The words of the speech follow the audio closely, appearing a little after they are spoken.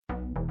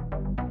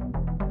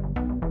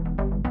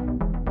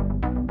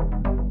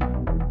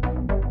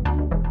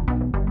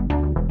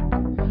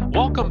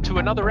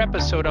another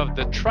episode of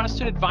the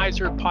Trusted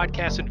Advisor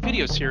podcast and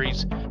video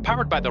series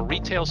powered by the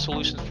Retail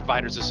Solutions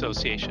Providers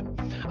Association.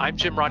 I'm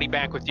Jim Roddy,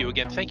 back with you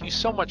again. Thank you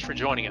so much for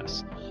joining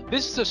us.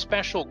 This is a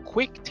special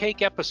quick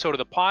take episode of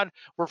the pod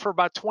where for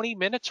about 20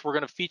 minutes, we're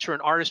going to feature an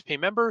RSP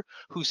member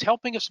who's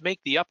helping us make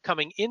the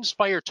upcoming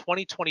Inspire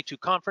 2022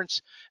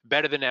 conference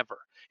better than ever.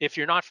 If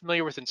you're not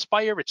familiar with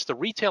Inspire, it's the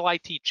Retail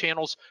IT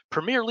Channel's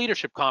premier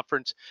leadership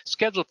conference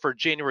scheduled for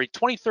January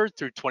 23rd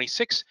through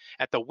 26th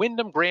at the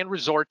Wyndham Grand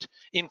Resort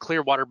in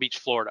Clearwater Beach,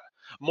 Florida.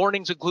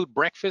 Mornings include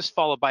breakfast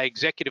followed by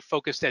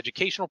executive-focused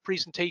educational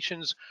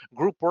presentations,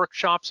 group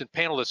workshops, and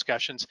panel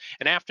discussions,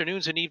 and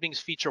afternoons and evenings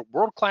feature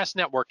world-class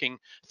networking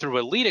through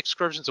elite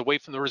excursions away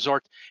from the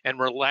resort and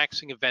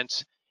relaxing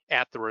events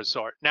at the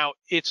resort. Now,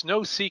 it's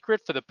no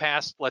secret for the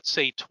past, let's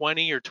say,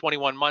 20 or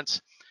 21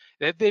 months,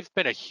 that they've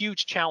been a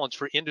huge challenge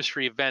for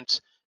industry events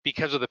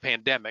because of the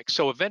pandemic.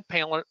 So event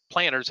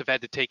planners have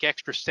had to take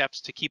extra steps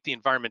to keep the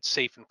environment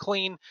safe and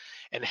clean,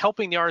 and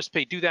helping the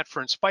RSP do that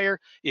for Inspire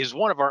is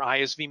one of our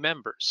ISV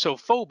members. So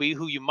Fobi,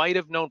 who you might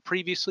have known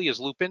previously as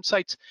Loop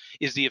Insights,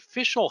 is the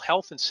official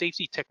health and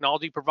safety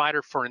technology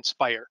provider for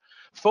Inspire.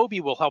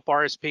 Fobi will help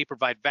RSP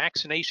provide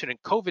vaccination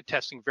and COVID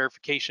testing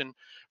verification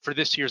for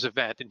this year's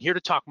event. And here to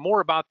talk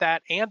more about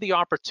that and the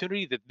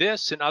opportunity that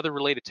this and other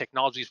related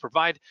technologies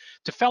provide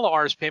to fellow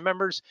RSP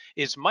members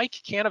is Mike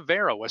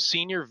Canavero, a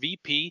senior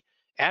VP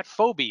at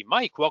Fobi.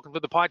 Mike, welcome to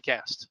the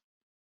podcast.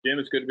 Jim,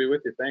 it's good to be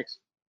with you. Thanks.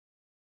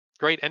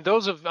 Great. And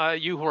those of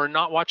you who are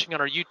not watching on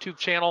our YouTube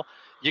channel,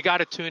 you got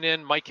to tune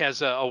in. Mike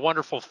has a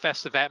wonderful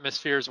festive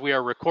atmosphere as we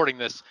are recording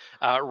this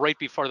right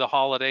before the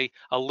holiday,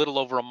 a little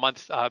over a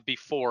month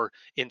before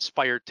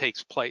Inspire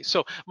takes place.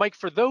 So, Mike,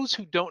 for those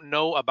who don't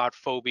know about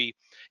Fobi,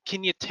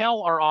 can you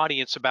tell our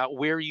audience about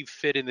where you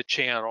fit in the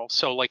channel?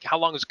 So, like, how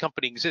long has the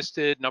company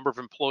existed, number of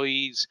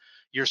employees,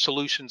 your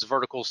solutions,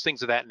 verticals,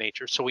 things of that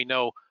nature, so we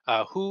know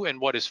who and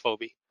what is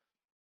Fobi.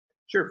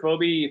 Sure.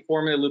 Fobi,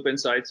 formerly Loop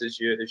Insights, as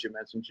you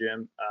mentioned,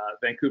 Jim,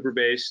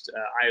 Vancouver-based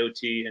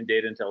IoT and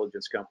data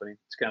intelligence company.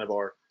 It's kind of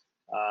our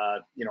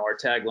our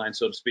tagline,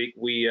 so to speak.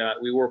 We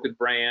work with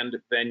brand,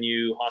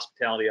 venue,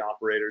 hospitality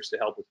operators to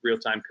help with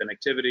real-time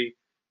connectivity,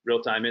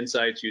 real-time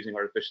insights using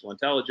artificial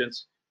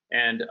intelligence,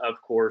 and of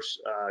course,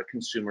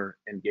 consumer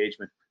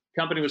engagement.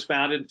 The company was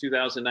founded in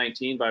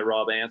 2019 by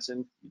Rob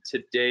Anson.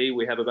 Today,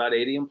 we have about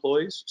 80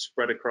 employees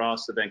spread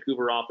across the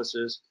Vancouver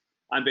offices.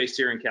 I'm based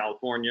here in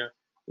California.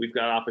 We've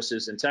got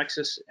offices in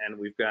Texas, and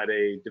we've got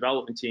a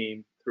development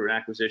team through an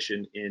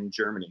acquisition in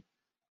Germany.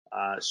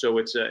 So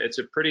it's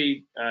a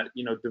pretty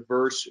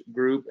diverse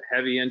group,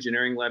 heavy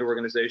engineering-led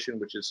organization,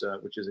 which is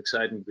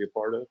exciting to be a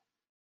part of.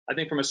 I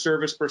think from a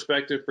service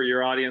perspective for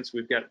your audience,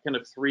 we've got kind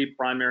of three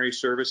primary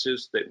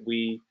services that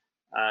we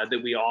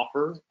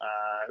offer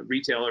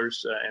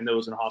retailers and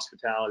those in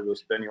hospitality,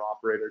 those venue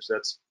operators.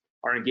 That's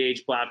our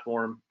Engage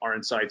platform, our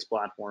Insights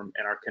platform,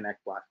 and our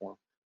Connect platform.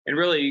 And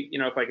really,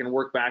 if I can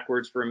work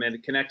backwards for a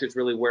minute, Connect is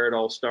really where it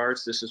all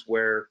starts. This is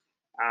where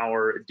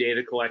our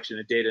data collection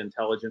and data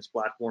intelligence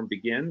platform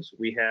begins.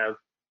 We have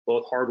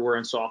both hardware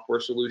and software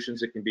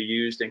solutions that can be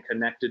used and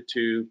connected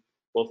to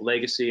both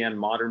legacy and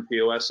modern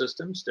POS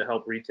systems to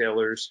help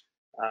retailers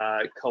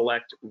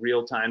collect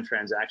real-time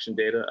transaction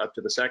data up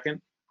to the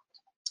second.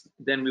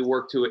 Then we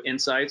work to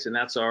Insights, and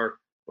that's our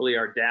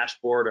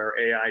dashboard, our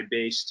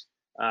AI-based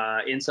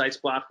Insights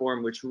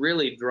platform, which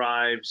really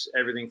drives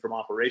everything from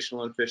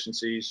operational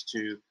efficiencies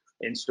to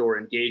in-store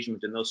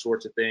engagement and those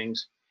sorts of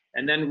things.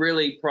 And then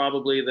really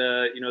probably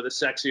the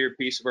sexier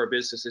piece of our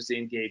business is the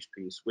Engage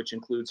piece, which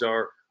includes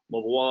our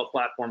mobile wallet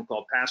platform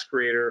called Pass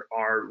Creator,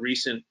 our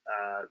recent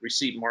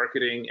receipt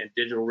marketing and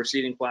digital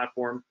receipting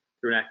platform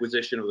through an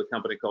acquisition of a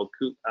company called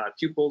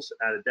Pupils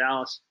out of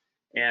Dallas,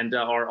 and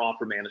our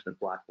offer management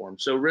platform.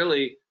 So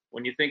really,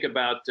 when you think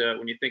about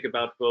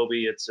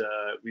Fobi, it's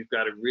we've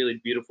got a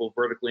really beautiful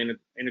vertically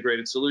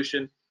integrated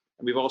solution,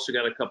 and we've also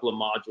got a couple of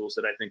modules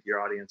that I think your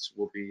audience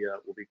will be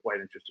quite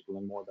interested to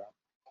learn more about.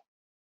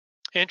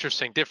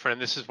 Interesting, different.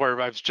 And this is where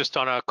I was just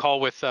on a call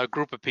with a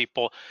group of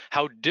people,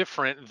 how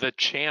different the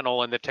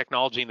channel and the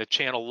technology in the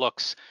channel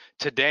looks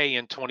today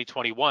in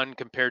 2021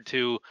 compared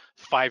to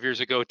 5 years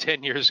ago,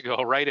 10 years ago,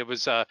 right? It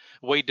was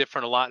way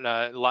different, a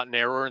lot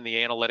narrower, in the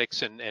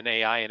analytics and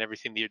AI and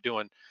everything that you're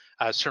doing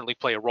certainly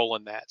play a role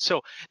in that.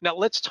 So now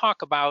let's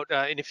talk about,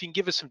 and if you can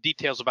give us some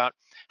details about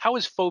how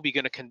is Fobi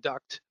going to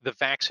conduct the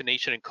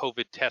vaccination and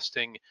COVID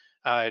testing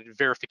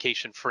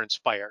verification for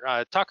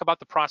Inspire? Talk about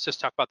the process,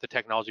 talk about the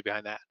technology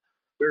behind that.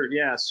 Sure,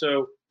 yeah.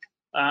 So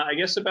I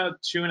guess about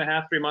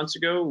 2.5, 3 months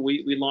ago,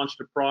 we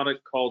launched a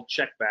product called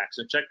CheckBax.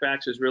 And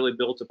CheckBax is really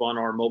built upon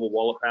our mobile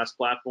wallet pass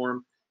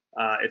platform.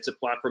 It's a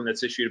platform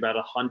that's issued about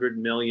 100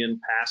 million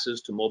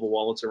passes to mobile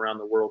wallets around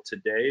the world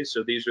today.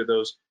 So these are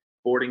those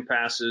boarding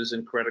passes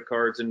and credit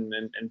cards and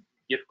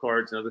gift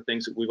cards and other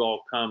things that we've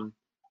all come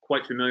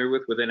quite familiar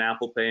with within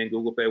Apple Pay and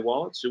Google Pay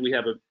wallets. So we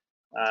have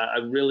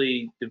a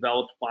really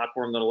developed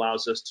platform that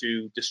allows us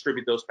to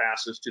distribute those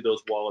passes to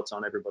those wallets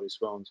on everybody's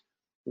phones.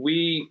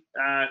 We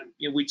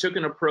took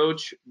an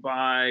approach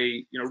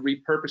by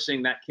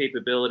repurposing that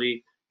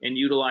capability and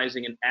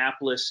utilizing an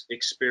appless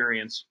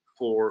experience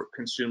for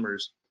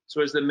consumers.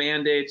 So as the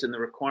mandates and the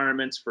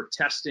requirements for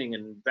testing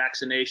and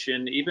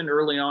vaccination, even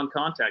early on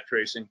contact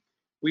tracing,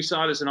 we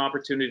saw it as an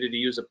opportunity to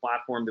use a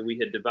platform that we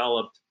had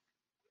developed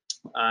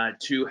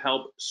to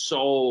help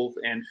solve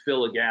and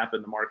fill a gap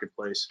in the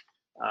marketplace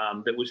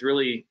that was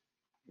really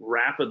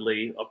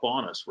rapidly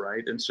upon us,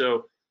 right? And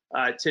so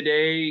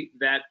today,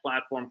 that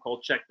platform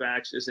called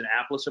CheckVax is an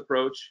appless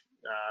approach.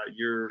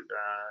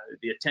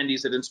 The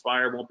attendees at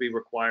Inspire won't be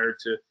required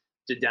to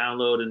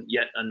download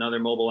yet another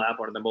mobile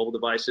app on their mobile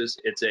devices.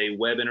 It's a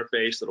web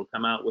interface that'll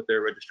come out with their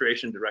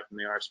registration direct from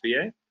the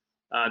RSVA.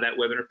 That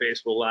web interface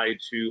will allow you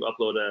to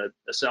upload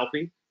a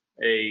selfie,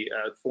 a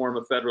form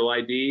of federal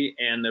ID,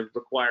 and the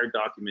required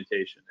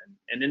documentation.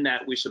 And in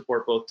that, we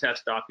support both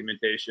test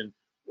documentation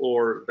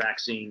or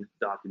vaccine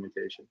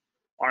documentation.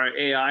 Our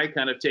AI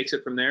kind of takes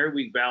it from there.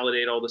 We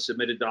validate all the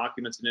submitted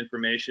documents and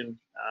information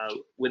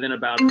within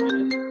about a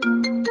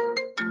minute.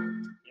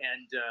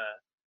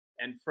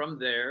 And from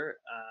there,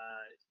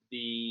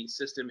 the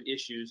system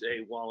issues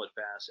a wallet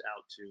pass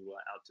out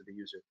to the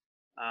user.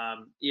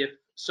 If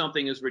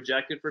something is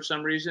rejected for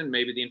some reason,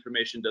 maybe the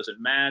information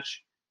doesn't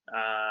match,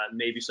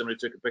 maybe somebody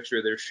took a picture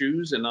of their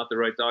shoes and not the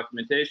right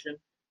documentation,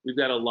 we've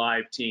got a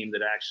live team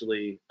that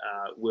actually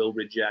will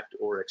reject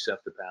or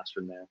accept the pass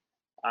from there.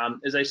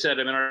 As I said,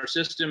 I mean, our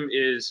system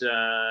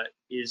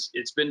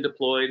it's been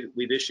deployed.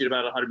 We've issued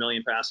about 100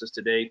 million passes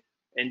to date,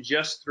 and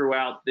just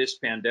throughout this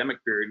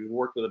pandemic period, we've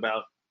worked with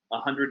about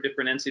 100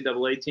 different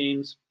NCAA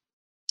teams.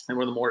 And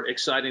one of the more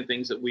exciting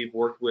things that we've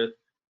worked with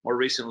more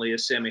recently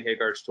is Sammy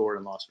Hagar's tour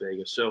in Las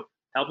Vegas. So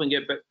helping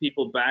get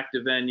people back to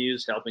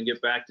venues, helping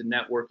get back to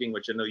networking,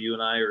 which I know you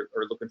and I are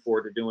looking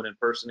forward to doing in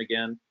person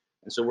again.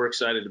 And so we're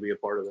excited to be a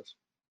part of this.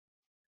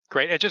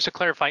 Great. And just to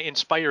clarify,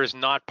 Inspire is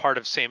not part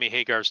of Sammy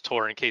Hagar's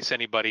tour. In case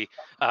anybody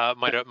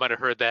might have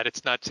heard that,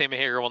 it's not. Sammy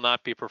Hagar will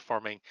not be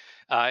performing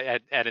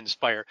at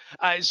Inspire.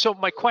 So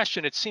my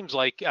question, it seems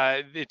like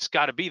it's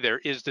got to be there,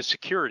 is the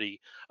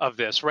security of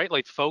this, right?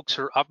 Like folks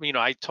are up. You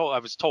know, I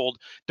was told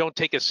don't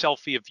take a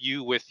selfie of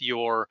you with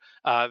your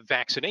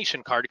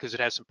vaccination card because it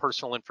has some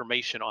personal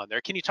information on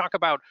there. Can you talk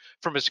about,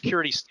 from a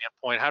security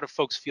standpoint, how do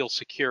folks feel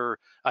secure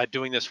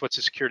doing this? What's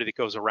the security that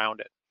goes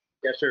around it?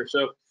 Yeah, sure.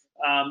 So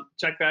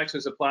CheckVax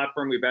is a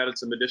platform. We've added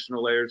some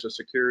additional layers of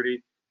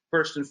security.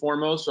 First and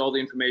foremost, all the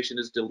information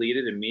is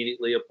deleted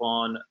immediately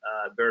upon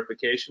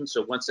verification.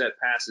 So once that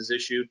pass is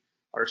issued,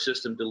 our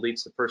system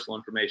deletes the personal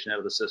information out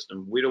of the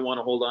system. We don't want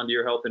to hold on to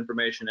your health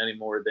information any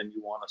more than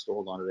you want us to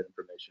hold on to that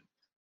information.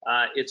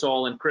 It's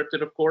all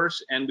encrypted, of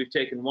course, and we've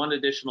taken one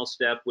additional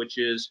step, which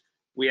is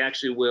we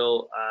actually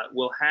will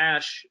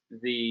hash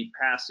the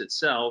pass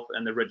itself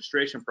and the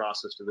registration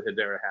process to the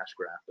Hedera hash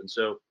graph. And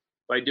so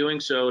by doing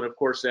so, and of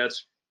course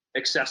that's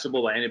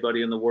accessible by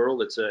anybody in the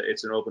world. It's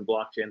an open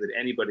blockchain that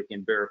anybody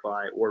can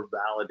verify or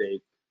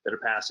validate that a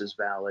pass is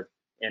valid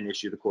and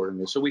issued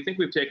accordingly. So we think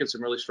we've taken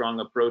some really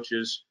strong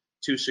approaches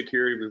to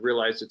security. We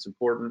realize it's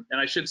important. And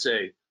I should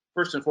say,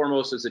 first and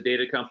foremost, as a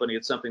data company,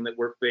 it's something that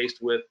we're faced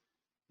with,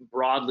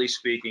 broadly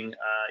speaking,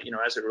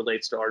 as it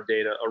relates to our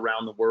data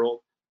around the world.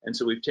 And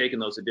so we've taken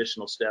those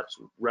additional steps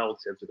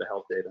relative to the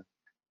health data.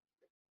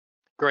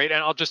 Great,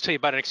 and I'll just tell you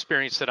about an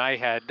experience that I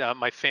had.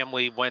 My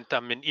family went,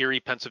 I'm in Erie,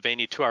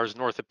 Pennsylvania, 2 hours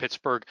north of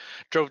Pittsburgh,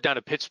 drove down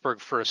to Pittsburgh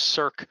for a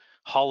Cirque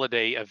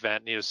holiday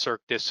event, Cirque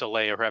du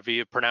Soleil, or however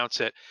you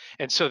pronounce it.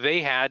 And so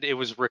it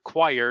was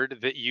required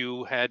that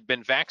you had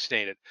been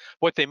vaccinated.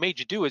 What they made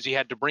you do is you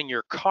had to bring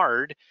your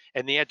card,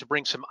 and they had to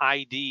bring some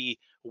ID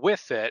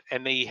with it,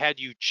 and they had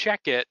you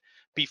check it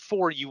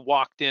before you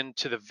walked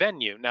into the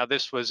venue. Now,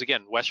 this was,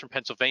 again, Western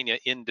Pennsylvania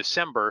in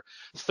December,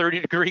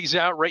 30 degrees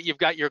out, right? You've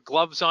got your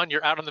gloves on,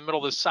 you're out in the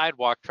middle of the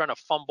sidewalk trying to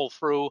fumble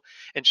through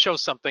and show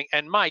something.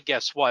 And my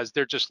guess was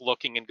they're just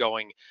looking and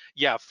going,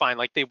 yeah, fine.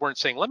 Like they weren't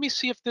saying, let me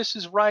see if this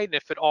is right and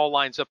if it all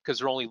lines up, because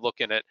they're only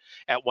looking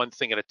at one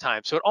thing at a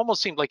time. So it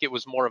almost seemed like it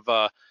was more of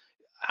a,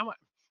 I want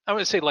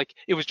to say like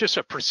it was just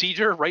a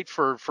procedure, right,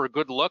 for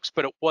good looks,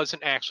 but it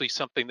wasn't actually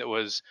something that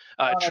was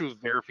a true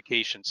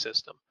verification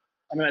system.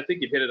 I mean, I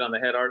think you've hit it on the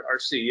head. Our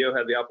CEO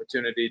had the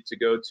opportunity to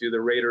go to the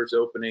Raiders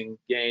opening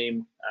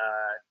game.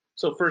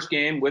 So first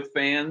game with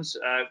fans,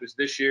 it was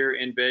this year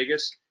in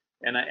Vegas.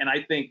 And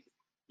I think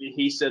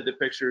he said the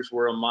pictures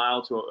were a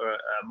mile to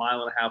a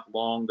mile and a half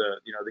long,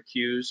 the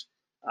queues.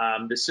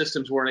 The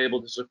systems weren't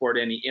able to support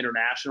any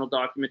international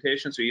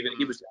documentation. So even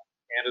he was down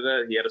in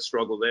Canada, he had a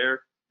struggle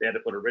there. They had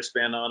to put a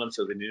wristband on him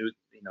so they knew,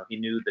 he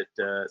knew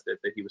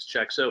that he was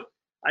checked. So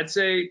I'd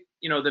say,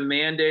 the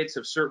mandates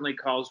have certainly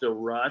caused a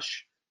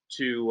rush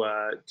to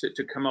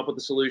come up with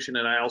a solution.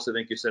 And I also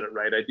think you said it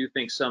right. I do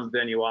think some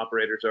venue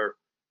operators are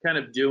kind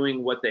of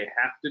doing what they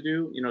have to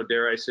do,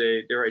 dare I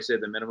say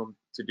the minimum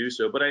to do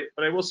so. But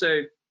I will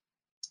say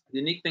the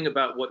unique thing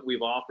about what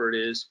we've offered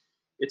is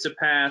it's a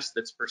pass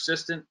that's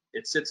persistent.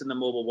 It sits in the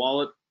mobile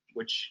wallet,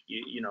 which,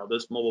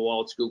 those mobile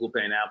wallets, Google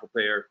Pay and Apple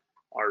Pay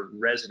are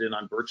resident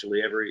on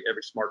virtually every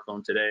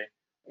smartphone today.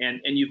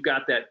 And you've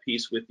got that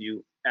piece with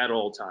you at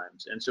all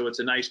times. And so it's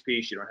a nice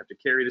piece. You don't have to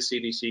carry the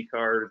CDC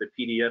card or the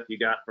PDF you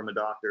got from a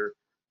doctor.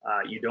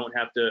 You don't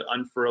have to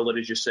unfurl it,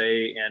 as you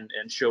say,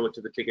 and show it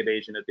to the ticket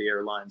agent at the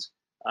airlines.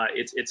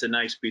 It's a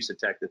nice piece of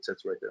tech that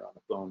sits right there on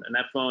the phone, and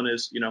that phone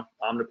is,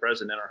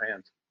 omnipresent in our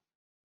hands.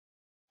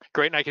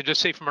 Great. And I can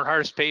just say from an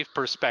RSP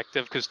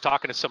perspective, because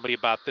talking to somebody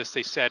about this,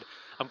 they said,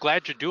 I'm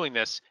glad you're doing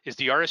this. Is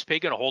the RSP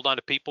going to hold on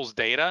to people's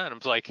data? And I'm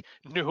like,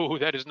 no,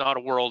 that is not a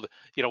world,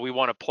 we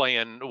want to play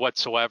in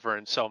whatsoever.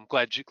 And so I'm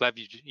glad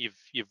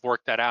you've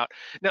worked that out.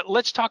 Now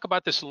let's talk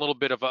about this in a little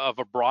bit of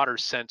a broader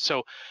sense.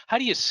 So how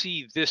do you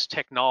see this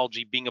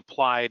technology being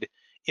applied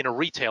in a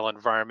retail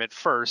environment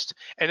first?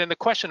 And then the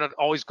question that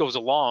always goes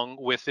along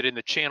with it in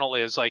the channel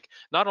is like,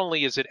 not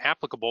only is it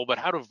applicable, but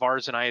how do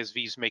VARs and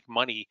ISVs make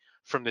money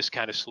from this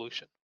kind of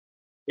solution?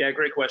 Yeah,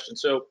 great question.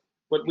 So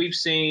what we've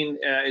seen,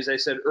 as I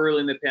said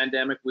early in the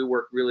pandemic, we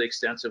worked really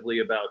extensively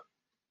about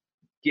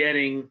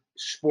getting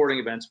sporting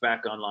events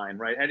back online,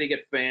 right? How do you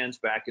get fans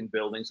back in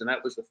buildings? And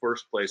that was the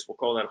first place. We'll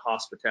call that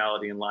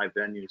hospitality and live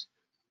venues.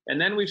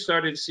 And then we've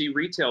started to see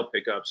retail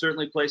pick up.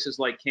 Certainly places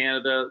like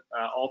Canada,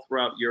 all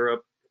throughout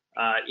Europe,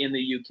 in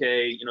the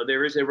UK,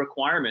 there is a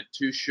requirement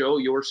to show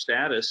your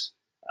status,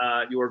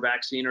 your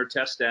vaccine or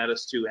test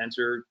status to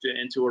enter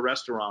into a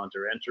restaurant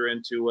or enter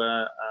into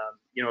a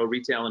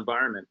retail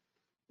environment.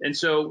 And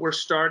so we're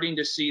starting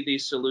to see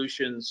these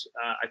solutions,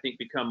 I think,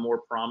 become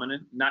more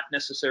prominent, not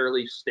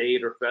necessarily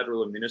state or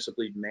federal or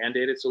municipally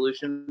mandated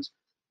solutions,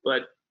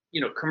 but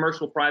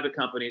commercial private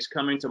companies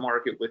coming to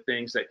market with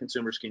things that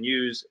consumers can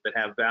use that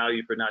have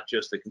value for not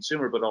just the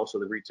consumer, but also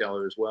the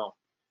retailer as well.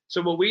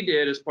 So what we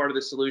did as part of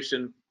the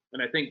solution,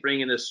 and I think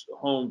bringing this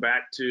home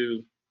back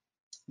to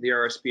the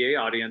RSPA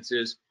audience,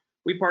 is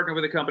we partnered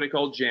with a company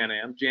called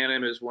JanAm.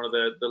 JanAm is one of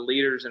the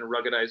leaders in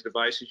ruggedized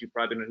devices. You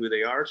probably know who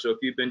they are. So if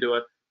you've been to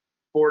a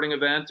sporting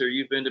event or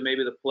you've been to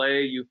maybe the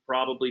play, you've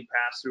probably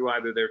passed through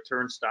either their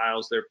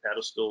turnstiles, their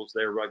pedestals,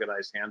 their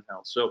ruggedized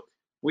handhelds. So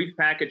we've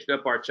packaged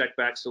up our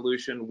checkback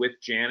solution with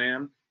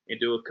JanAm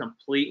into a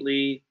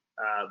completely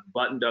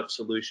buttoned up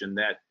solution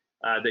that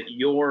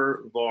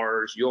your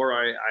VARs, your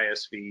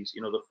ISVs,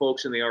 the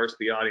folks in the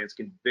RSP audience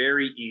can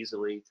very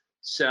easily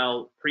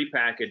sell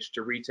prepackaged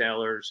to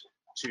retailers,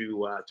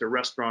 to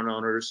restaurant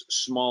owners,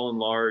 small and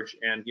large.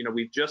 And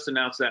we've just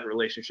announced that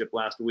relationship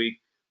last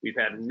week. We've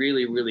had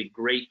really, really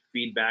great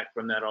feedback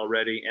from that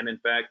already. And in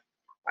fact,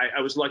 I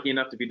was lucky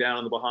enough to be down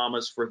in the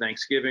Bahamas for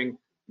Thanksgiving.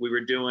 We were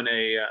doing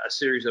a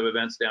series of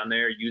events down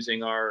there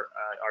using our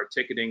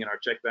ticketing and our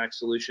checkback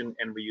solution,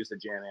 and we used the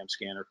JanAm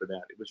scanner for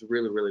that. It was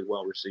really, really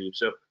well received.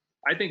 So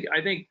I think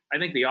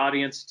the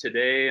audience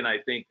today, and I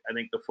think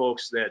the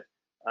folks that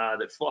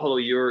follow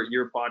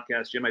your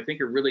podcast, Jim, I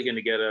think are really going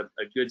to get a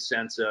good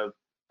sense of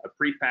a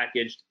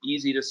prepackaged,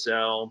 easy to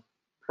sell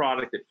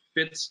product that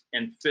fits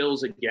and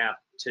fills a gap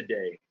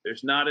today.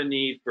 There's not a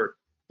need for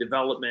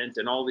development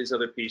and all these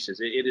other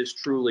pieces. It is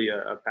truly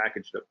a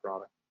packaged up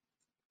product.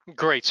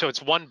 Great. So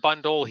it's one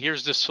bundle.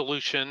 Here's the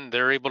solution.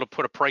 They're able to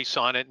put a price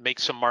on it, make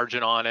some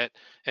margin on it,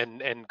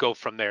 and go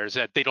from there. Is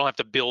that they don't have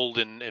to build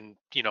and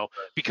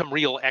become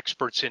real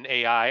experts in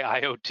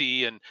AI,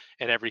 IoT, and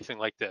everything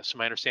like this.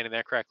 Am I understanding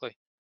that correctly?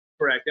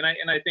 Correct. And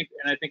I think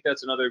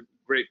that's another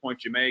great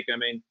point you make. I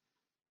mean,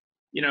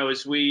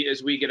 as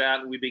we get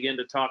out and we begin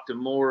to talk to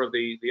more of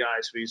the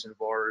ISVs and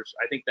VARs,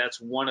 I think that's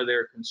one of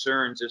their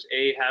concerns is,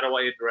 how do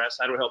I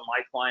help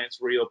my clients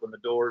reopen the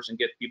doors and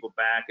get people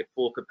back at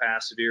full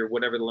capacity or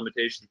whatever the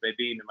limitations may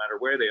be, no matter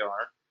where they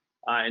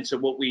are. And so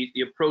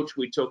the approach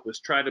we took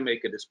was try to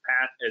make it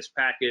as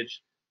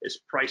packaged, as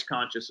price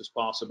conscious as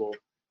possible.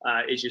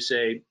 As you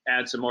say,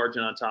 add some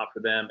margin on top for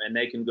them, and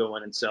they can go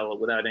in and sell it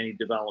without any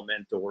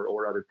development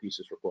or other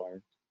pieces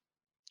required.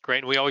 Great.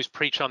 And we always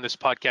preach on this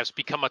podcast,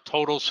 become a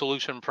total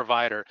solution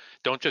provider.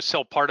 Don't just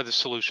sell part of the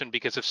solution,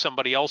 because if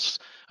somebody else,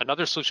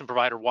 another solution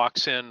provider,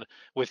 walks in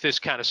with this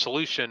kind of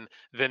solution,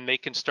 then they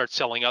can start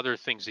selling other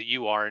things that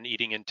you are and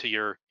eating into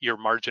your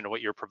margin of what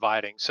you're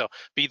providing. So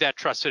be that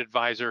trusted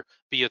advisor,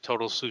 be a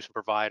total solution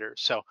provider.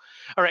 So,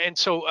 all right. And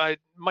so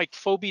Mike,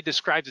 Fobi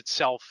describes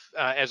itself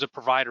as a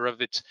provider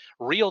of its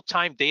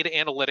real-time data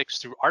analytics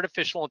through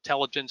artificial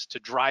intelligence to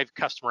drive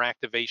customer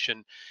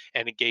activation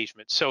and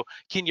engagement. So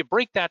can you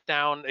break that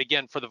down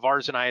again for the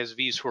VARs and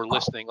ISVs who are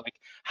listening? Like,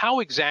 how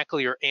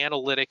exactly are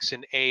analytics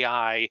and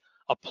AI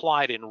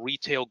applied in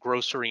retail,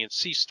 grocery, and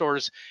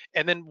C-stores?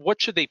 And then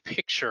what should they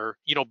picture,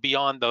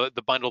 beyond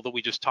the bundle that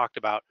we just talked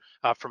about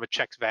from a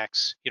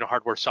CheckVax,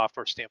 hardware,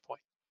 software standpoint?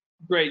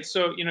 Great.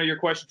 So, your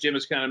question, Jim,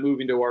 is kind of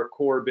moving to our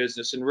core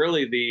business and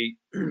really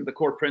the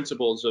core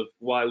principles of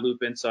why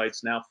Loop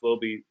Insights, now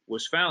Fobi,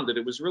 was founded.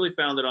 It was really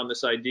founded on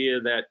this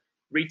idea that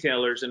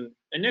retailers, and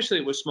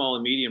initially it was small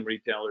and medium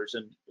retailers,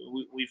 and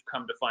we've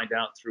come to find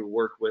out through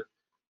work with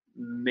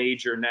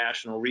major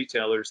national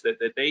retailers that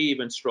they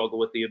even struggle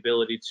with the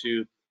ability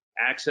to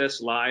access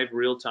live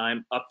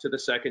real-time up to the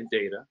second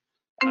data.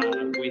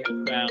 We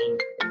have found,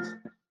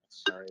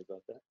 sorry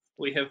about that.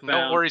 We have found,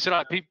 no worries at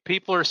all.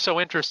 People are so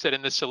interested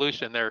in this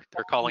solution, they're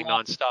calling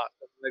nonstop.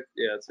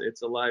 Yeah,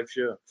 it's a live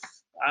show.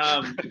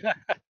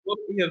 What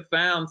we have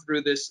found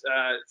through this,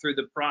 through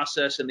the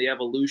process and the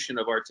evolution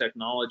of our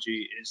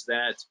technology, is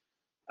that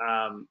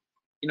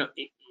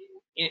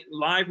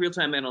live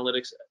real-time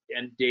analytics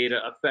and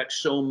data affect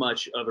so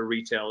much of a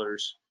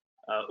retailer's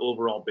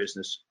overall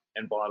business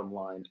and bottom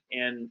line,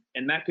 and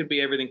that could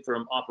be everything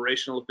from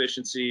operational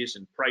efficiencies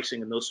and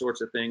pricing and those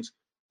sorts of things,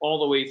 all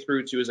the way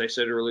through to, as I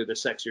said earlier, the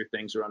sexier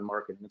things around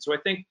marketing. And so I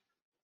think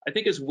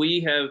as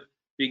we have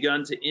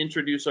begun to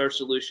introduce our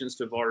solutions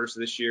to VARs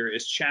this year,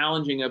 as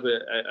challenging of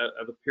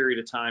a period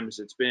of time as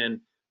it's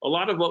been, a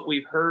lot of what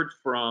we've heard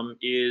from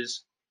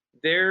is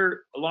a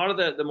lot of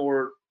the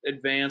more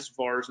advanced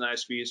VARs and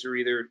ISVs are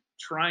either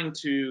trying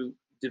to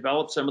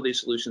develop some of these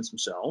solutions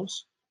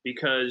themselves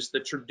because the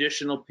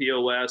traditional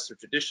POS or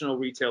traditional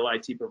retail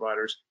IT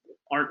providers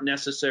aren't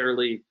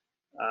necessarily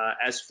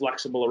as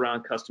flexible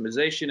around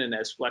customization and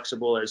as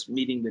flexible as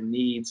meeting the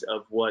needs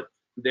of what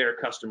their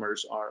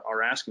customers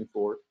are asking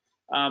for.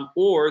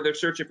 Or they're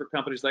searching for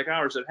companies like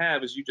ours that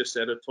have, as you just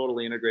said, a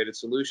totally integrated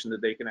solution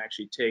that they can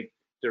actually take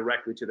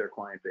directly to their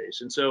client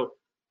base. And so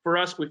for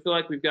us, we feel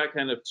like we've got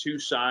kind of two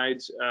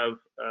sides of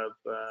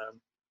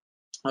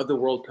the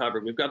world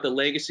covered. We've got the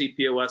legacy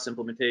POS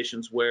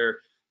implementations where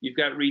you've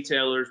got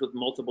retailers with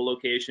multiple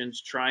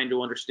locations trying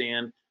to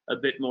understand a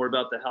bit more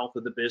about the health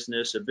of the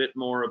business, a bit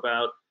more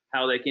about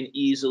how they can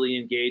easily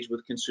engage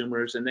with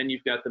consumers. And then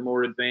you've got the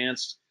more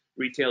advanced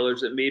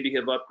retailers that maybe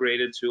have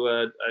upgraded to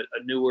a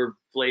newer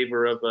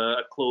flavor of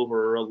a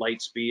Clover or a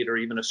Lightspeed or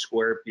even a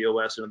Square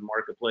POS in the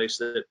marketplace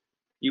that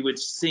you would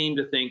seem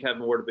to think have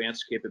more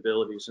advanced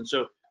capabilities. And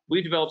so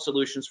we develop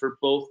solutions for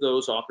both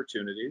those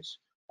opportunities,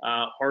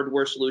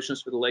 hardware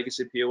solutions for the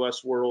legacy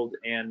POS world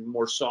and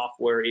more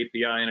software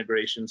API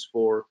integrations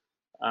for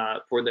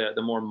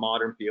the more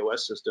modern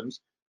POS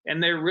systems.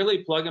 And they're really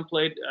plug and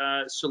play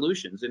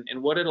solutions.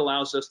 And what it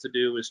allows us to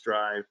do is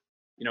drive,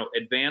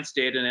 advanced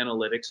data and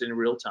analytics in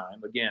real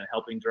time, again,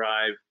 helping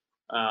drive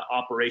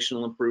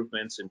operational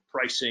improvements and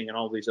pricing and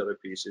all these other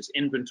pieces,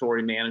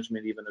 inventory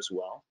management even as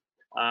well.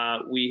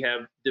 We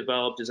have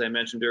developed, as I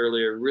mentioned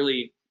earlier,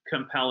 really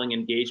compelling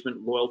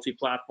engagement loyalty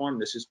platform.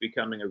 This is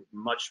becoming a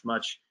much,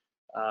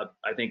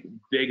 I think,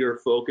 bigger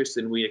focus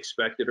than we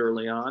expected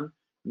early on.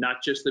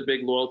 Not just the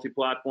big loyalty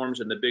platforms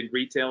and the big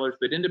retailers,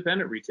 but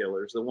independent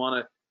retailers that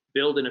want to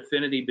build an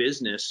affinity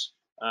business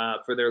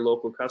for their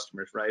local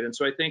customers, right? And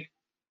so I think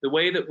the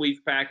way that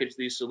we've packaged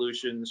these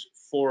solutions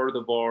for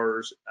the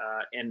VARs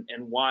and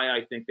why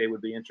I think they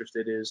would be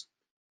interested is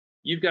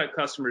you've got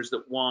customers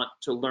that want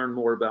to learn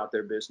more about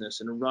their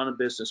business and run a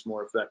business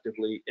more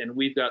effectively. And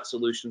we've got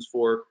solutions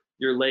for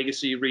your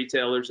legacy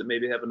retailers that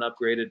maybe haven't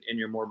upgraded and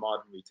your more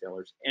modern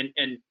retailers. And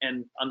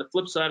on the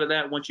flip side of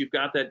that, once you've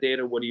got that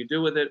data, what do you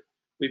do with it?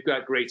 We've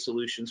got great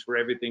solutions for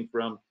everything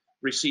from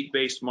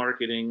receipt-based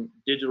marketing,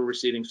 digital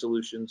receipting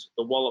solutions,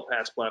 the Wallet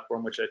Pass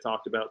platform, which I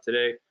talked about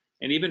today,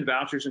 and even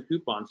vouchers and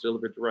coupons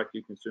delivered direct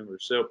to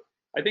consumers. So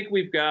I think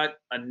we've got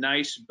a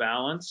nice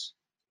balance.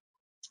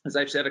 As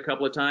I've said a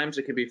couple of times,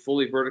 it can be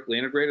fully vertically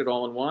integrated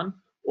all in one,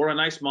 or a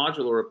nice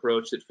modular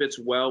approach that fits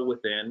well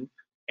within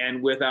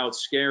and without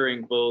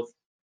scaring both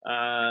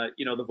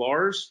the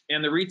VARs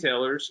and the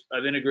retailers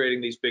of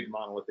integrating these big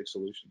monolithic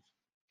solutions.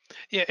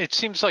 Yeah, it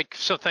seems like,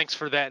 so thanks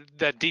for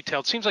that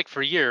detail. It seems like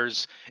for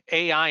years,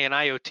 AI and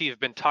IoT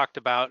have been talked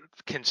about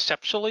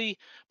conceptually,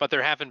 but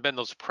there haven't been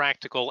those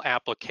practical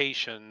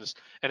applications.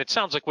 And it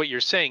sounds like what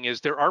you're saying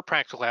is there are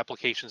practical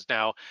applications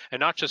now, and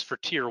not just for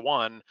tier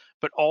one,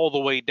 but all the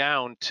way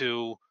down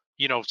to,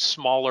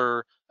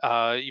 smaller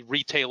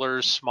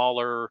retailers,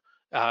 smaller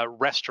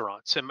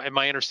restaurants. Am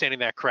I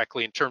understanding that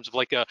correctly in terms of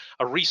like a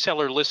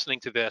reseller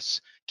listening to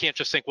this can't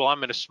just think, well,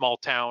 I'm in a small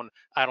town,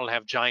 I don't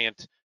have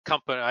giant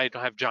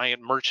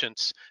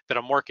merchants that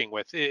I'm working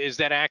with. Is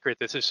that accurate?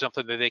 This is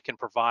something that they can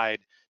provide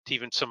to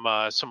even some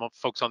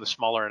folks on the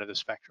smaller end of the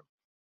spectrum.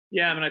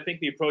 Yeah, I mean, I think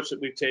the approach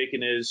that we've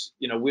taken is,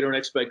 we don't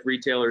expect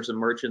retailers and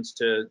merchants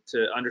to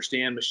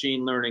understand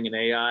machine learning and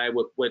AI.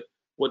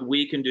 What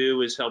we can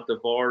do is help the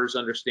VARs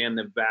understand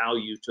the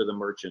value to the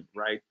merchant,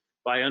 right?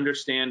 By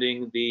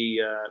understanding the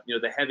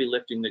heavy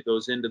lifting that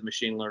goes into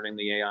machine learning,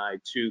 the AI,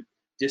 to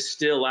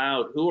distill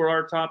out who are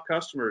our top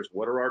customers,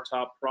 what are our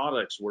top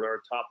products, what are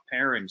our top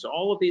pairings,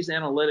 all of these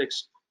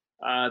analytics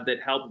that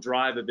help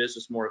drive a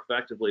business more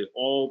effectively,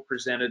 all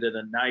presented in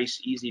a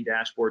nice, easy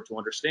dashboard to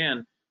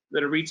understand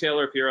that a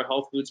retailer, if you're a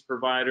health foods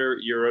provider,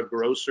 you're a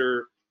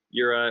grocer,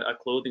 you're a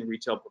clothing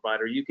retail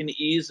provider, you can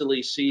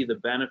easily see the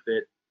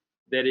benefit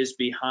that is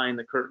behind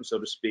the curtain, so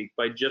to speak,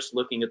 by just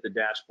looking at the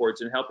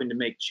dashboards and helping to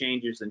make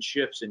changes and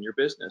shifts in your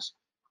business.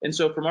 And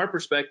so from our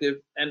perspective,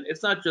 and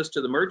it's not just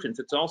to the merchants,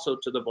 it's also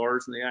to the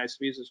VARs and the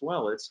ISVs as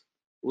well. It's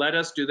let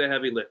us do the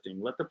heavy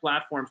lifting, let the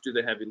platforms do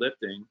the heavy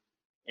lifting,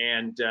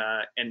 and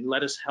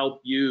let us help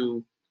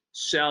you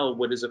sell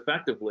what is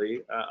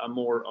effectively a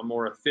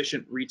more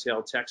efficient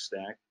retail tech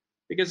stack.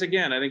 Because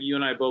again, I think you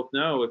and I both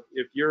know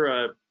if you're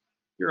a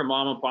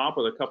mom and pop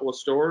with a couple of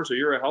stores, or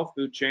you're a health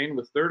food chain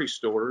with 30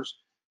 stores,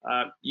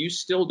 you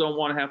still don't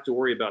want to have to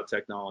worry about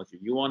technology.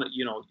 You want to,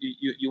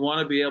 you want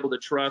to be able to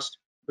trust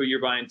who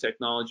you're buying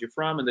technology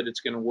from, and that it's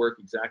going to work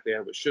exactly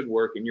how it should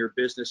work, and your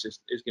business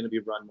is going to be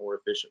run more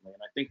efficiently.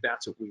 And I think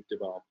that's what we've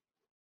developed.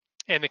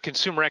 And the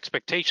consumer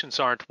expectations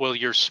aren't, well,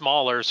 you're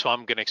smaller, so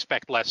I'm going to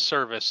expect less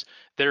service.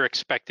 They're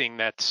expecting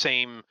that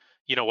same,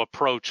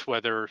 approach,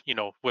 whether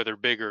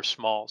big or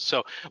small.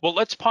 So, well,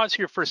 let's pause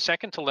here for a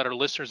second to let our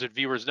listeners and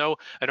viewers know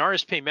an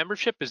RSP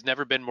membership has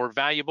never been more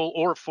valuable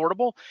or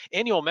affordable.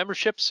 Annual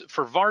memberships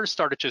for VARs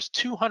start at just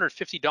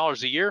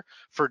 $250 a year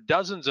for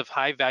dozens of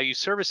high-value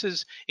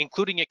services,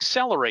 including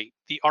Accelerate,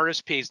 the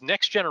RSPA's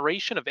next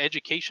generation of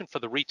education for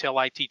the retail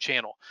IT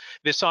channel.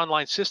 This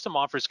online system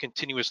offers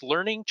continuous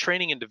learning,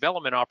 training, and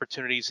development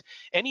opportunities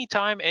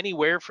anytime,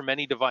 anywhere, from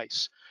any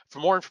device. For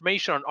more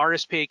information on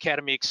RSPA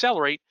Academy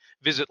Accelerate,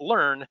 visit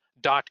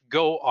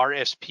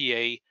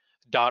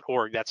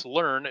learn.gorspa.org. That's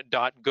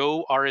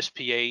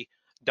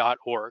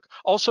learn.gorspa.org.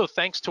 Also,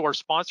 thanks to our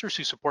sponsors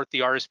who support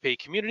the RSPA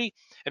community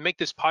and make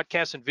this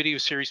podcast and video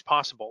series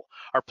possible.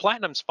 Our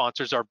platinum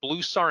sponsors are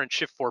Blue Star and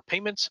Shift4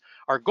 Payments.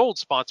 Our gold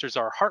sponsors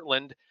are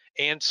Heartland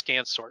and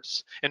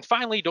ScanSource. And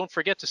finally, don't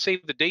forget to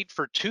save the date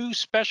for two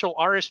special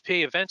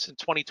RSPA events in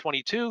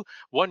 2022.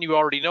 One you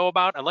already know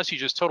about, unless you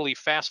just totally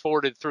fast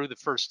forwarded through the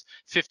first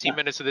 15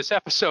 minutes of this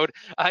episode.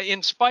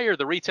 Inspire,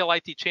 the Retail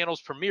IT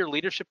Channel's premier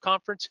leadership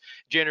conference,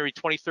 January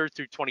 23rd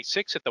through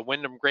 26th at the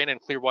Wyndham Grand in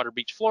Clearwater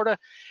Beach, Florida.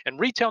 And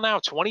Retail Now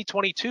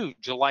 2022,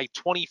 July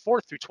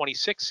 24th through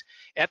 26th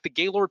at the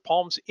Gaylord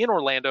Palms in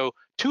Orlando.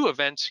 Two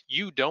events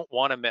you don't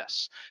want to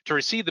miss. To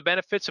receive the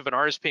benefits of an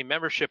RSPA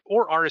membership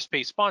or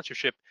RSPA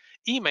sponsorship,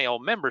 email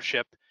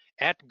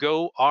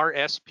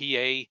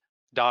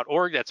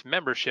membership@gorspa.org. That's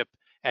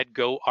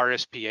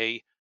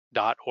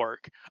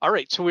membership@gorspa.org. All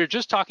right, so we were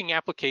just talking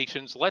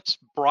applications. Let's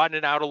broaden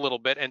it out a little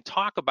bit and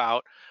talk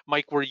about,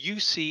 Mike, where you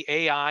see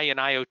AI and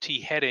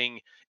IoT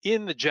heading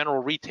in the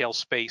general retail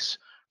space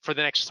for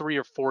the next 3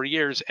 or 4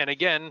 years. And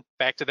again,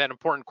 back to that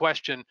important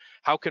question,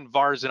 how can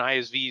VARs and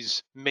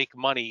ISVs make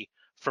money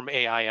from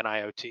AI and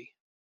IoT?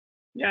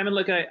 Yeah, I mean,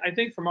 look, I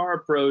think from our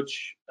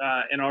approach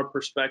and our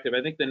perspective,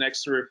 I think the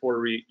next 3 or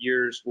 4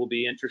 years will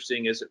be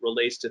interesting as it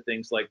relates to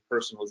things like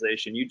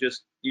personalization. You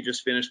just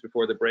finished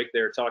before the break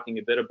there talking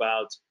a bit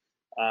about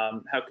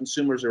how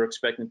consumers are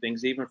expecting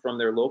things even from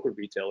their local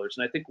retailers.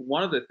 And I think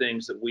one of the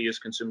things that we as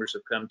consumers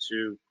have come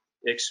to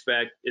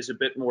expect is a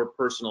bit more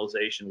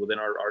personalization within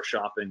our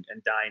shopping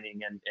and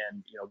dining and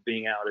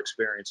being out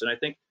experience. And I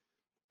think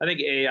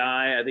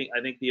AI, I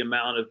think the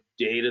amount of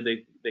data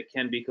that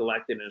can be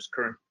collected and is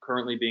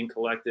currently being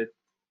collected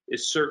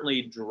is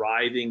certainly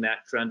driving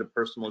that trend of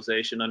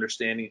personalization,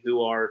 understanding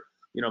who our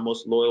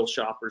most loyal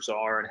shoppers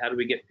are and how do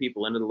we get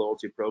people into the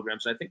loyalty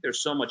programs. And I think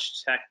there's so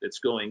much tech that's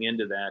going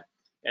into that.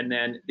 And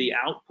then the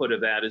output of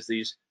that is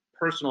these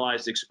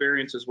personalized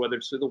experiences, whether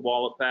it's through the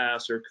wallet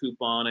pass or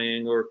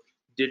couponing or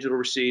digital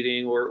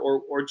receipting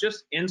or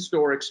just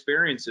in-store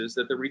experiences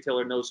that the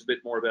retailer knows a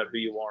bit more about who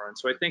you are. And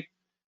so I think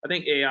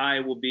AI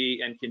will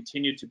be and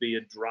continue to be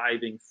a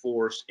driving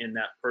force in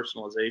that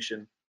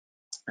personalization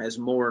as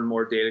more and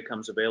more data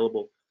comes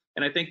available.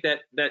 And I think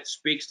that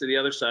speaks to the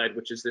other side,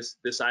 which is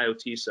this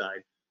IoT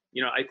side.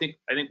 I think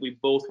we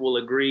both will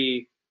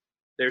agree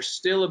there's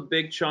still a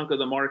big chunk of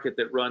the market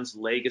that runs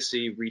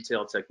legacy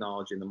retail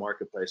technology in the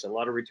marketplace. A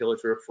lot of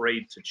retailers are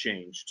afraid to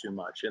change too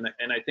much. And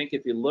I think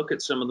if you look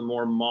at some of the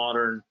more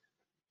modern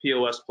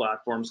POS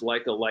platforms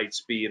like a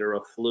Lightspeed or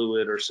a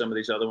Fluid or some of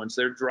these other ones,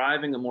 they're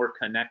driving a more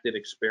connected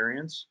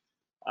experience,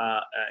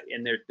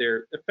 and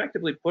they're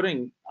effectively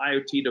putting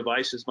IoT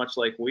devices, much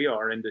like we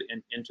are,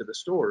 into the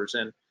stores.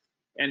 And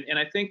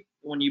I think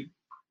when you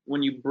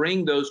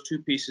bring those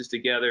two pieces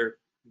together,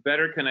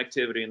 better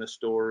connectivity in the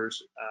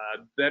stores,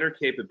 better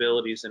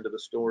capabilities into the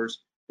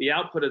stores, the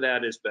output of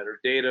that is better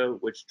data,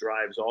 which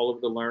drives all of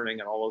the learning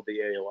and all of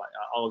the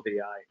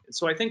AI. And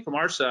so I think from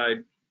our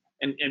side,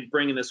 and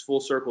bringing this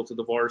full circle to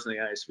the VARs and the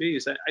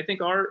ISVs, I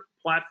think our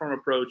platform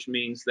approach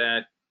means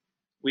that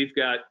we've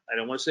got, I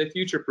don't want to say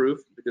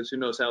future-proof because who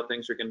knows how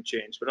things are going to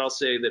change, but I'll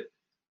say that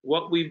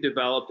what we've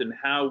developed and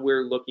how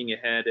we're looking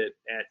ahead at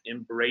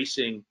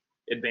embracing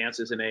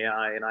advances in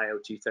AI and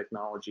IoT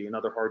technology and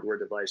other hardware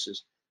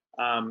devices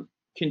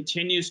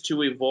continues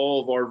to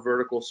evolve our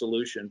vertical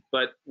solution.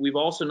 But we've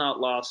also not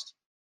lost,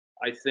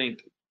 I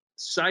think,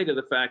 sight of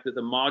the fact that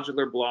the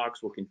modular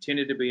blocks will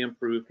continue to be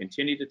improved,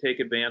 continue to take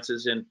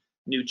advances in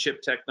new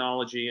chip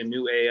technology and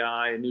new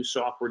AI and new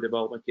software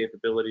development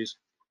capabilities.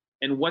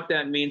 And what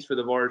that means for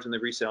the VARs and the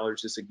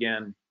resellers is,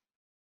 again,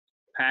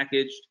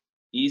 packaged,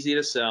 easy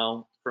to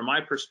sell, from my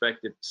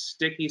perspective,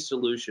 sticky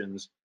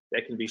solutions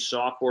that can be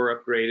software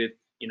upgraded,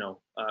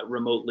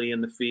 remotely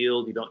in the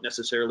field. You don't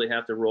necessarily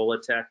have to roll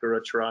a tech or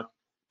a truck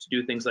to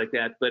do things like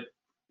that, but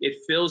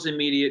it fills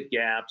immediate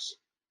gaps.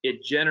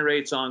 It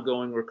generates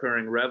ongoing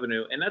recurring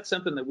revenue. And that's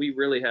something that we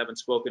really haven't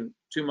spoken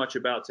too much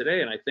about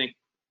today. And I think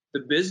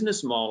the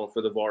business model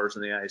for the VARs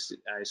and the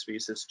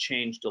ISVs has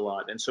changed a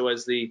lot. And so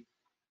as the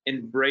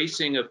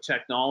embracing of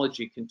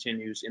technology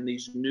continues in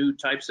these new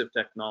types of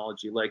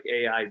technology like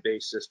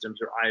AI-based systems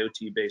or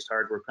IoT-based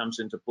hardware comes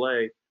into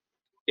play,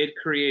 it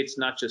creates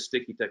not just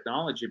sticky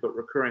technology, but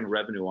recurring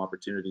revenue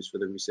opportunities for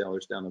the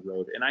resellers down the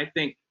road. And I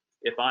think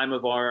if I'm a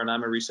VAR and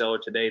I'm a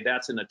reseller today,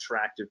 that's an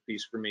attractive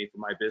piece for me for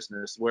my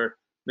business, where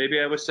Maybe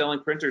I was selling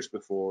printers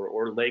before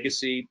or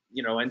legacy,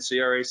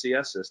 NCR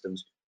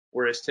systems.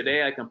 Whereas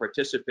today I can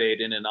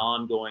participate in an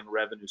ongoing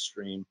revenue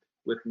stream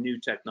with new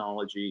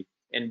technology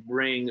and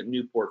bring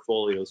new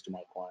portfolios to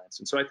my clients.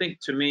 And so I think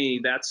to me,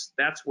 that's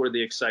where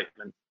the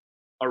excitement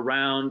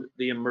around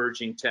the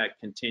emerging tech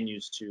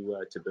continues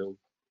to build.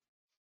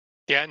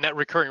 Yeah, and that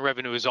recurring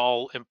revenue is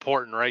all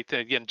important, right?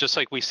 Again, just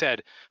like we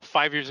said,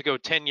 5 years ago,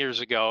 10 years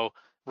ago,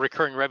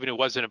 recurring revenue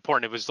wasn't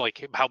important. It was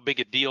like, how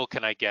big a deal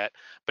can I get?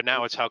 But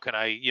now it's how can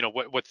I,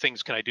 what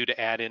things can I do to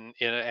add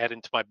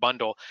into my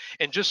bundle?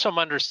 And just some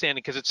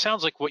understanding, because it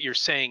sounds like what you're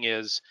saying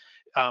is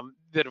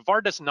that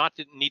VAR does not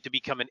need to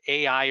become an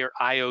AI or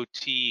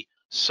IoT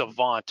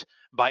savant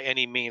by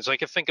any means.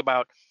 Like I think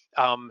about,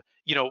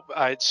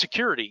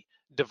 security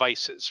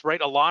devices, right?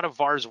 A lot of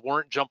VARs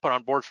weren't jumping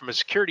on board from a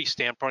security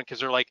standpoint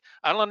because they're like,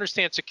 I don't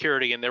understand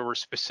security, and there were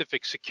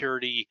specific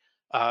security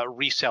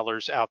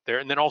resellers out there.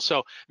 And then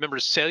also, remember,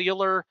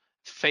 cellular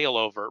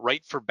failover,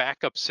 right, for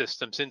backup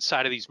systems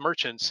inside of these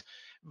merchants.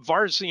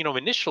 VARs,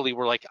 initially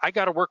were like, I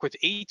got to work with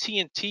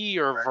AT&T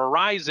or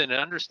Verizon and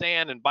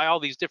understand and buy all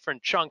these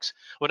different chunks.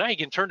 Well, now you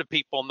can turn to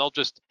people and they'll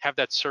just have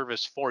that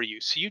service for you.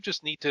 So you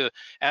just need to,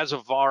 as a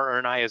VAR or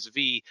an ISV,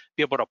 be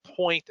able to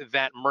point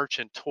that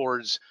merchant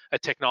towards a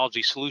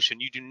technology solution.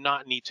 You do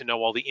not need to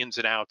know all the ins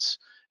and outs.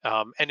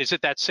 And is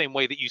it that same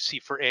way that you see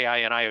for AI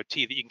and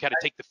IoT, that you can kind of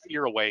take the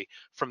fear away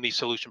from these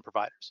solution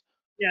providers?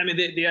 Yeah, I mean,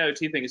 the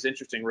IoT thing is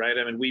interesting, right?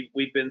 I mean,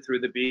 we've been through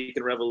the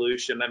beacon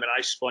revolution. I mean,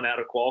 I spun out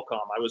of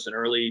Qualcomm. I was an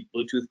early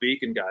Bluetooth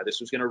beacon guy. This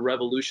was going to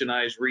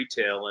revolutionize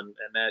retail, and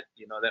that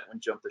that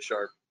one jumped the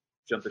shark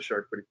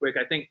pretty quick,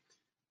 I think.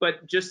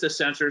 But just the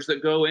sensors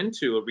that go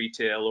into a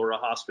retail or a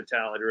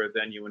hospitality or a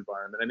venue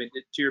environment. I mean,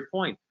 to your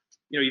point,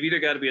 you've either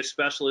got to be a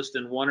specialist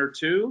in one or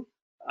two,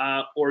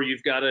 or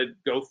you've got to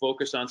go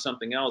focus on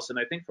something else. And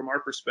I think from our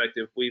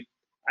perspective,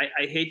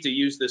 I hate to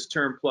use this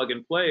term plug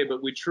and play,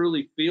 but we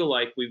truly feel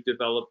like we've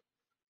developed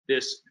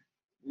this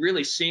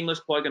really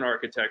seamless plug-in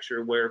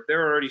architecture where if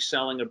they're already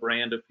selling a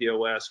brand of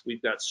POS,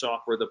 we've got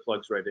software that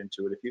plugs right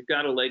into it. If you've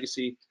got a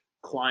legacy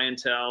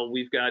clientele,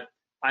 we've got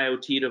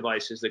IoT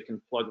devices that can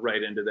plug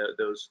right into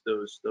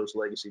those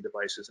legacy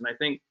devices. And I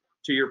think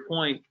to your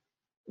point,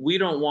 we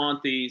don't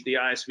want the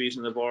ISVs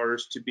and the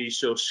VARs to be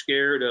so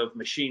scared of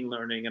machine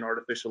learning and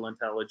artificial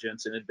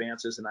intelligence and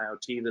advances in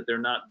IoT that they're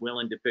not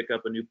willing to pick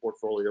up a new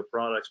portfolio of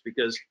products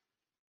because,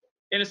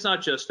 and it's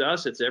not just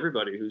us, it's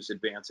everybody who's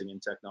advancing in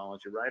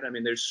technology, right? I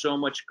mean, there's so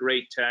much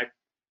great tech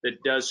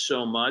that does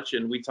so much,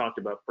 and we talked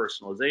about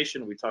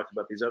personalization, we talked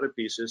about these other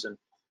pieces,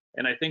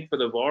 and I think for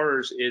the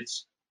VARs,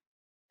 it's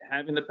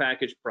having the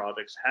packaged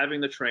products, having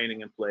the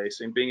training in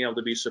place, and being able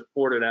to be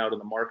supported out in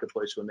the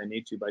marketplace when they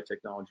need to by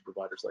technology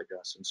providers like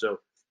us. And so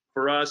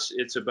for us,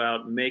 it's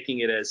about making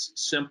it as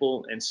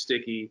simple and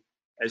sticky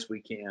as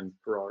we can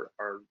for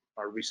our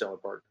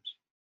reseller partners.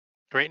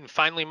 Great. And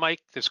finally, Mike,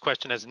 this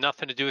question has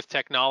nothing to do with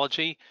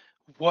technology.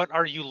 What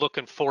are you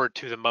looking forward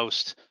to the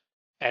most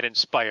at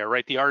Inspire,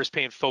 right? The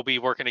RSP and Fobi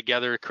working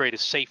together to create a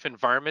safe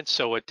environment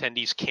so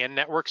attendees can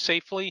network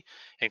safely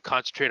and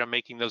concentrate on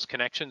making those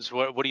connections.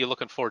 What are you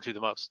looking forward to the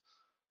most?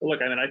 Well,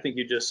 look, I mean, I think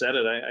you just said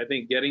it. I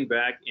think getting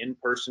back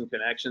in-person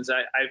connections.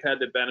 I've had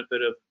the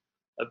benefit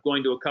of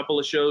going to a couple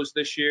of shows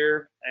this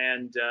year,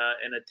 and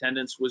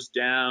attendance was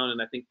down,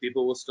 and I think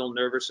people were still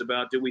nervous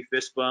about, do we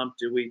fist bump?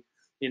 Do we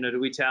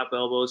tap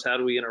elbows? How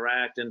do we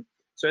interact? And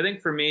so I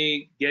think for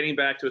me, getting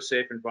back to a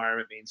safe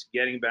environment means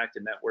getting back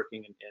to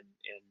networking in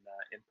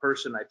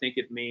person. I think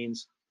it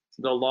means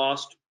the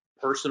lost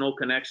personal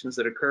connections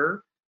that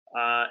occur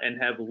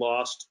and have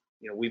lost,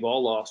 we've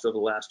all lost over the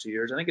last 2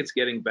 years. I think it's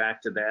getting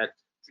back to that,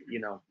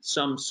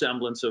 some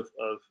semblance of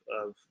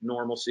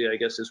normalcy, I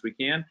guess, as we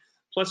can.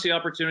 Plus the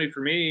opportunity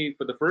for me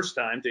for the first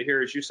time to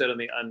hear, as you said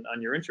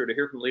on your intro, to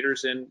hear from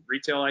leaders in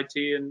retail IT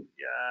and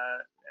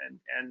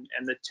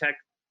the tech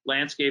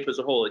landscape as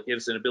a whole. It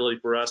gives an ability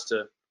for us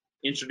to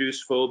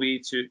introduce Fobi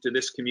to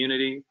this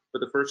community for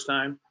the first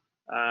time.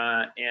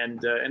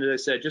 And as I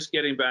said, just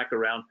getting back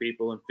around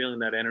people and feeling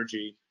that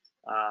energy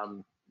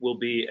will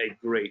be a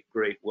great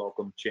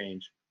welcome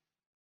change.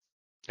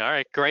 All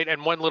right, great.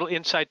 And one little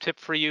inside tip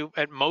for you: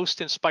 at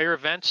most Inspire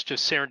events,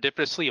 just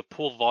serendipitously, a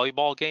pool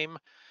volleyball game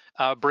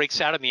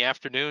breaks out in the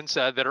afternoons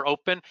that are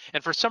open,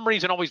 and for some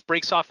reason always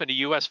breaks off into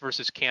US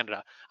versus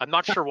Canada. I'm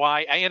not sure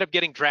why. I end up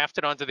getting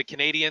drafted onto the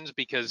Canadians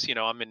because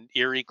I'm in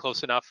Erie,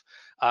 close enough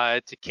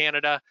to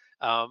Canada.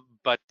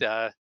 But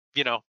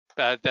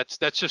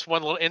that's just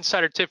one little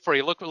insider tip for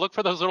you. Look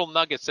for those little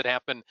nuggets that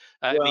happen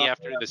in the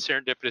afternoon, the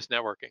serendipitous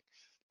networking.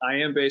 I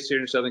am based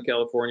here in Southern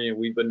California, and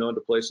we've been known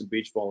to play some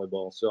beach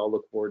volleyball, so I'll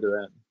look forward to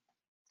that.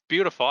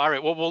 Beautiful. All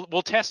right. Well,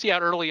 we'll test you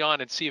out early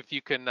on and see if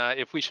you can,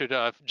 if we should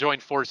join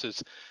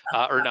forces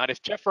or not.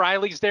 If Jeff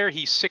Riley's there,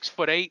 he's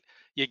 6'8".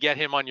 You get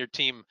him on your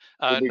team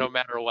no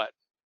matter what.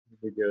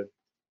 Be good.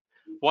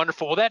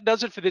 Wonderful. Well, that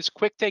does it for this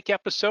quick take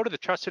episode of the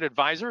Trusted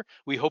Advisor.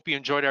 We hope you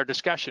enjoyed our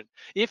discussion.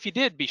 If you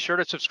did, be sure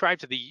to subscribe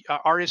to the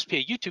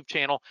RSPA YouTube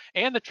channel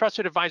and the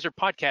Trusted Advisor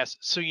podcast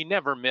so you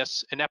never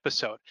miss an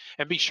episode.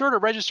 And be sure to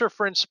register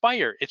for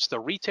Inspire. It's the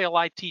Retail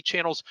IT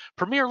Channel's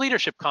premier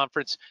leadership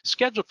conference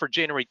scheduled for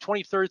January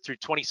 23rd through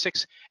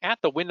 26th at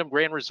the Wyndham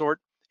Grand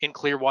Resort in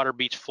Clearwater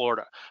Beach,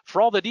 Florida.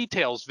 For all the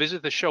details,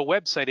 visit the show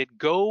website at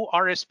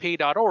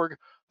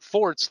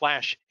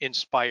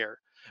gorspa.org/inspire.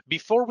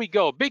 Before we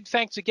go, big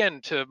thanks again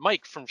to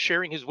Mike for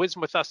sharing his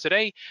wisdom with us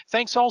today.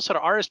 Thanks also to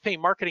RSPA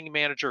Marketing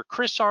Manager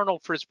Chris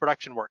Arnold for his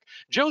production work,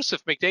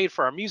 Joseph McDade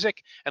for our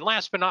music, and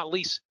last but not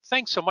least,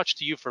 thanks so much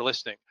to you for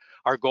listening.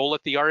 Our goal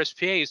at the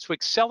RSPA is to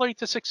accelerate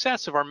the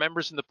success of our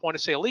members in the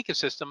point-of-sale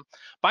ecosystem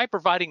by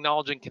providing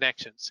knowledge and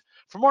connections.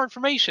 For more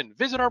information,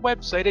 visit our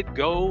website at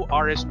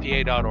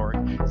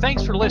gorspa.org.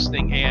 Thanks for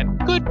listening, and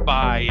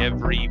goodbye,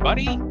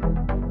 everybody.